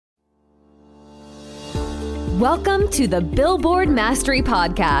Welcome to the Billboard Mastery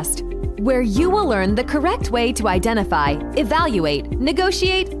Podcast, where you will learn the correct way to identify, evaluate,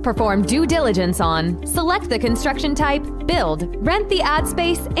 negotiate, perform due diligence on, select the construction type, build, rent the ad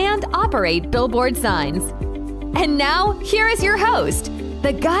space, and operate billboard signs. And now, here is your host,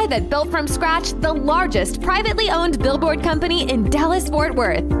 the guy that built from scratch the largest privately owned billboard company in Dallas-Fort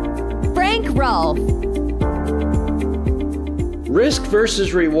Worth, Frank Rolfe. Risk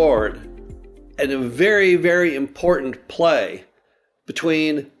versus reward, and a very, very important play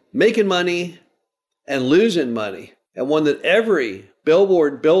between making money and losing money, and one that every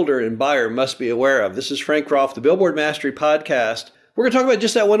billboard builder and buyer must be aware of. This is Frank Rolfe, the Billboard Mastery Podcast. We're going to talk about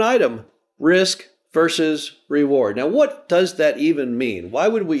just that one item, risk versus reward. Now, what does that even mean? Why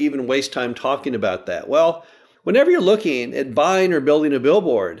would we even waste time talking about that? Well, whenever you're looking at buying or building a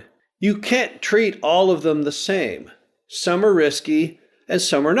billboard, you can't treat all of them the same. Some are risky and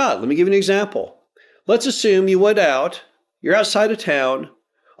some are not. Let me give you an example. Let's assume you went out, you're outside of town,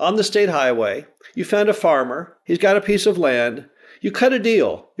 on the state highway, you found a farmer, he's got a piece of land, you cut a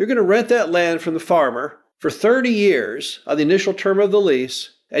deal. You're going to rent that land from the farmer for 30 years on the initial term of the lease,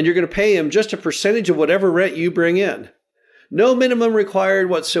 and you're going to pay him just a percentage of whatever rent you bring in. No minimum required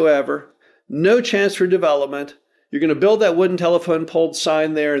whatsoever, no chance for development. You're going to build that wooden telephone pole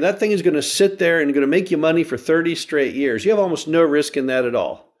sign there, and that thing is going to sit there and going to make you money for 30 straight years. You have almost no risk in that at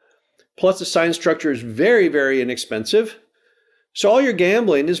all. Plus, the sign structure is very, very inexpensive. So all you're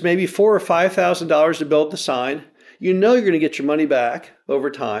gambling is maybe $4,000 or $5,000 to build the sign. You know you're going to get your money back over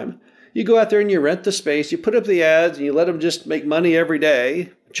time. You go out there and you rent the space, you put up the ads, and you let them just make money every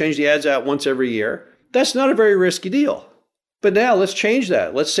day, change the ads out once every year. That's not a very risky deal. But now let's change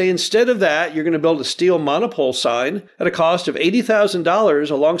that. Let's say instead of that, you're going to build a steel monopole sign at a cost of $80,000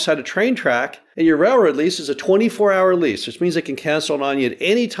 alongside a train track, and your railroad lease is a 24-hour lease, which means they can cancel it on you at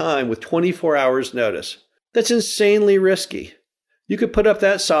any time with 24 hours notice. That's insanely risky. You could put up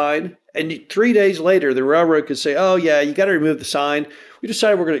that sign, and 3 days later, the railroad could say, oh yeah, you got to remove the sign. We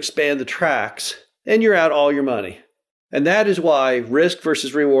decided we're going to expand the tracks, and you're out all your money. And that is why risk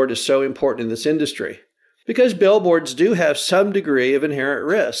versus reward is so important in this industry. Because billboards do have some degree of inherent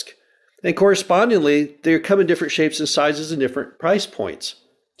risk. And correspondingly, they come in different shapes and sizes and different price points.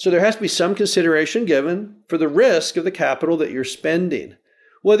 So there has to be some consideration given for the risk of the capital that you're spending,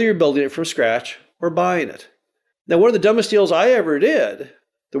 whether you're building it from scratch or buying it. Now, one of the dumbest deals I ever did,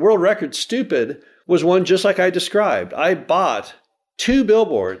 the world record stupid, was one just like I described. I bought 2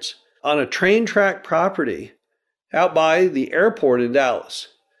 billboards on a train track property out by the airport in Dallas.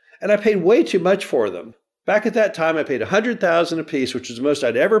 And I paid way too much for them. Back at that time, I paid $100,000 a piece, which was the most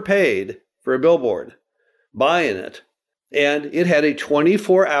I'd ever paid for a billboard, buying it. And it had a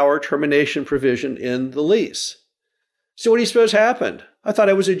 24-hour termination provision in the lease. So what do you suppose happened? I thought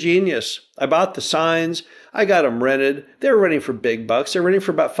I was a genius. I bought the signs. I got them rented. They were renting for big bucks. They were renting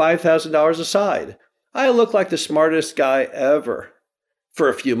for about $5,000 a side. I looked like the smartest guy ever. For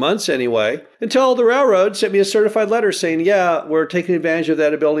a few months anyway, until the railroad sent me a certified letter saying, yeah, we're taking advantage of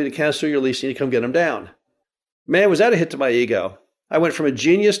that ability to cancel your lease and you come get them down. Man, was that a hit to my ego. I went from a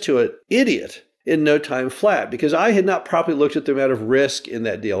genius to an idiot in no time flat because I had not properly looked at the amount of risk in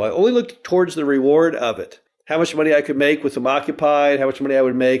that deal. I only looked towards the reward of it. How much money I could make with them occupied, how much money I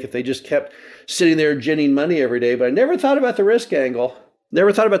would make if they just kept sitting there ginning money every day. But I never thought about the risk angle.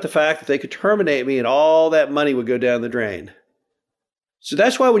 Never thought about the fact that they could terminate me and all that money would go down the drain. So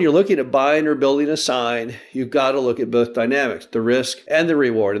that's why when you're looking at buying or building a sign, you've got to look at both dynamics, the risk and the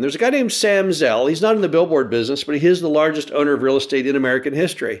reward. And there's a guy named Sam Zell. He's not in the billboard business, but he is the largest owner of real estate in American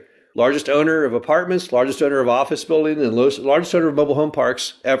history. Largest owner of apartments, largest owner of office buildings, and largest owner of mobile home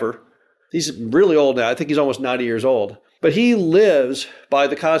parks ever. He's really old now. I think he's almost 90 years old. But he lives by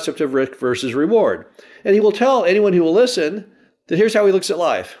the concept of risk versus reward. And he will tell anyone who will listen that here's how he looks at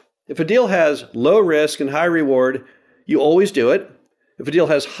life. If a deal has low risk and high reward, you always do it. If a deal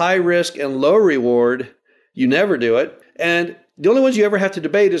has high risk and low reward, you never do it. And the only ones you ever have to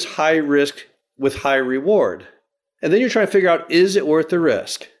debate is high risk with high reward. And then you're trying to figure out, is it worth the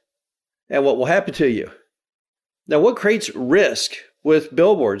risk? And what will happen to you? Now, what creates risk with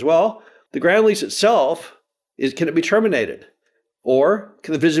billboards? Well, the ground lease itself, can it be terminated? Or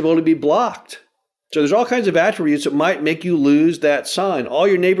can the visibility be blocked? So there's all kinds of attributes that might make you lose that sign. All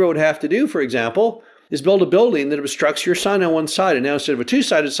your neighbor would have to do, for example, is build a building that obstructs your sign on one side. And now instead of a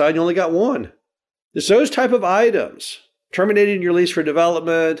 2-sided sign, you only got one. It's those type of items. Terminating your lease for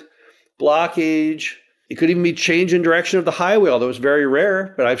development, blockage. It could even be change in direction of the highway, although it's very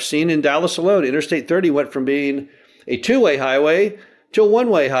rare. But I've seen in Dallas alone, Interstate 30 went from being a 2-way highway to a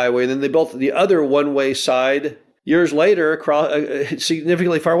 1-way highway. Then they built the other 1-way side years later, across,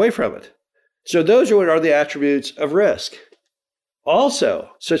 significantly far away from it. So those are what are the attributes of risk. Also,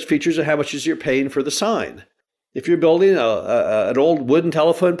 such features are how much is you're paying for the sign. If you're building an old wooden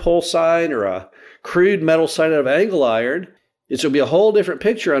telephone pole sign or a crude metal sign out of angle iron, it's going to be a whole different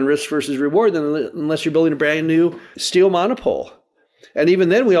picture on risk versus reward than unless you're building a brand new steel monopole. And even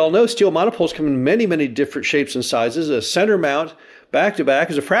then, we all know steel monopoles come in many, many different shapes and sizes. A center mount back-to-back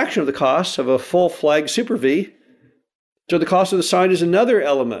is a fraction of the cost of a full flag Super V. So the cost of the sign is another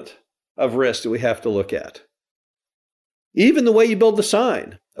element of risk that we have to look at. Even the way you build the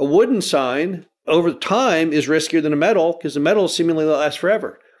sign. A wooden sign over time is riskier than a metal because the metal seemingly lasts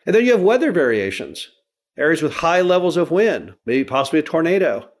forever. And then you have weather variations. Areas with high levels of wind, maybe possibly a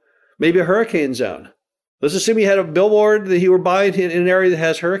tornado, maybe a hurricane zone. Let's assume you had a billboard that you were buying in an area that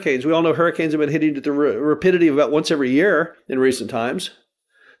has hurricanes. We all know hurricanes have been hitting at the rapidity of about once every year in recent times.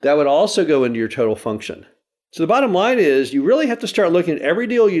 That would also go into your total function. So the bottom line is you really have to start looking at every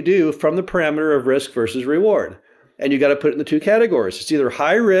deal you do from the parameter of risk versus reward. And you got to put it in the two categories. It's either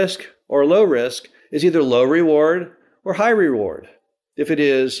high risk or low risk. It's either low reward or high reward. If it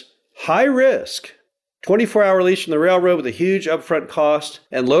is high risk, 24-hour lease from the railroad with a huge upfront cost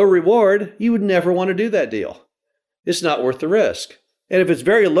and low reward, you would never want to do that deal. It's not worth the risk. And if it's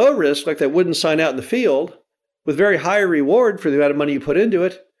very low risk, like that wooden sign out in the field, with very high reward for the amount of money you put into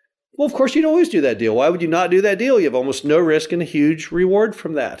it, well, of course, you'd always do that deal. Why would you not do that deal? You have almost no risk and a huge reward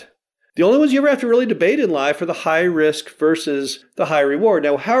from that. The only ones you ever have to really debate in life are the high risk versus the high reward.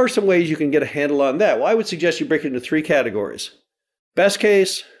 Now, how are some ways you can get a handle on that? Well, I would suggest you break it into three categories. Best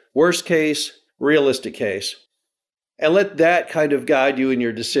case, worst case, realistic case. And let that kind of guide you in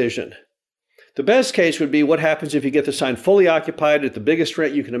your decision. The best case would be what happens if you get the sign fully occupied at the biggest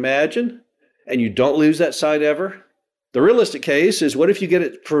rent you can imagine and you don't lose that sign ever. The realistic case is what if you get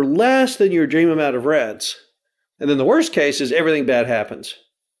it for less than your dream amount of rents? And then the worst case is everything bad happens.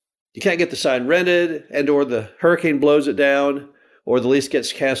 You can't get the sign rented and or the hurricane blows it down or the lease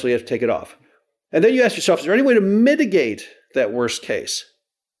gets canceled, you have to take it off. And then you ask yourself, is there any way to mitigate that worst case?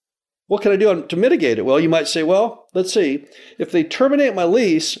 What can I do to mitigate it? Well, you might say, well, let's see. If they terminate my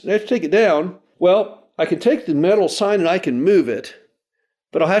lease and I have to take it down, well, I can take the metal sign and I can move it,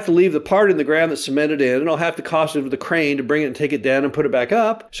 but I'll have to leave the part in the ground that's cemented in, and I'll have to cost it with the crane to bring it and take it down and put it back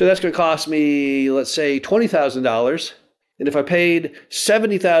up. So that's going to cost me, let's say, $20,000. And if I paid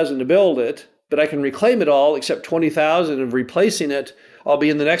 $70,000 to build it, but I can reclaim it all except $20,000 of replacing it, I'll be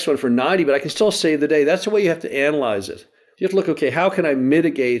in the next one for $90,000, but I can still save the day. That's the way you have to analyze it. You have to look, okay, how can I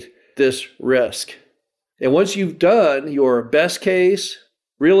mitigate this risk? And once you've done your best case,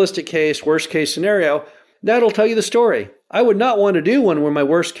 realistic case, worst case scenario, that'll tell you the story. I would not want to do one where my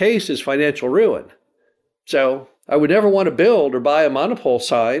worst case is financial ruin. So I would never want to build or buy a monopole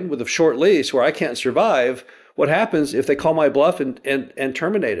sign with a short lease where I can't survive. What happens if they call my bluff and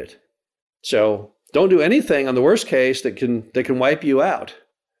terminate it? So don't do anything on the worst case that can wipe you out.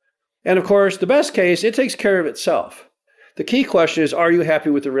 And of course, the best case, it takes care of itself. The key question is, are you happy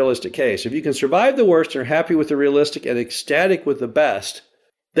with the realistic case? If you can survive the worst and are happy with the realistic and ecstatic with the best,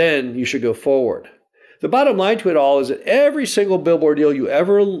 then you should go forward. The bottom line to it all is that every single billboard deal you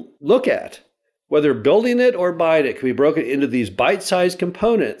ever look at, whether building it or buying it, can be broken into these bite-sized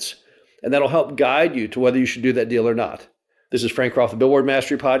components, and that'll help guide you to whether you should do that deal or not. This is Frank Roth, the Billboard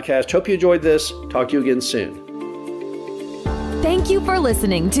Mastery Podcast. Hope you enjoyed this. Talk to you again soon. Thank you for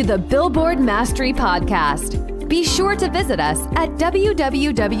listening to the Billboard Mastery Podcast. Be sure to visit us at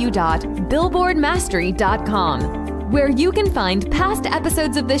www.billboardmastery.com, where you can find past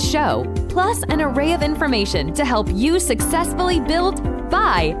episodes of this show, plus an array of information to help you successfully build,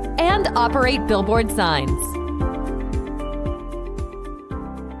 buy, and operate billboard signs.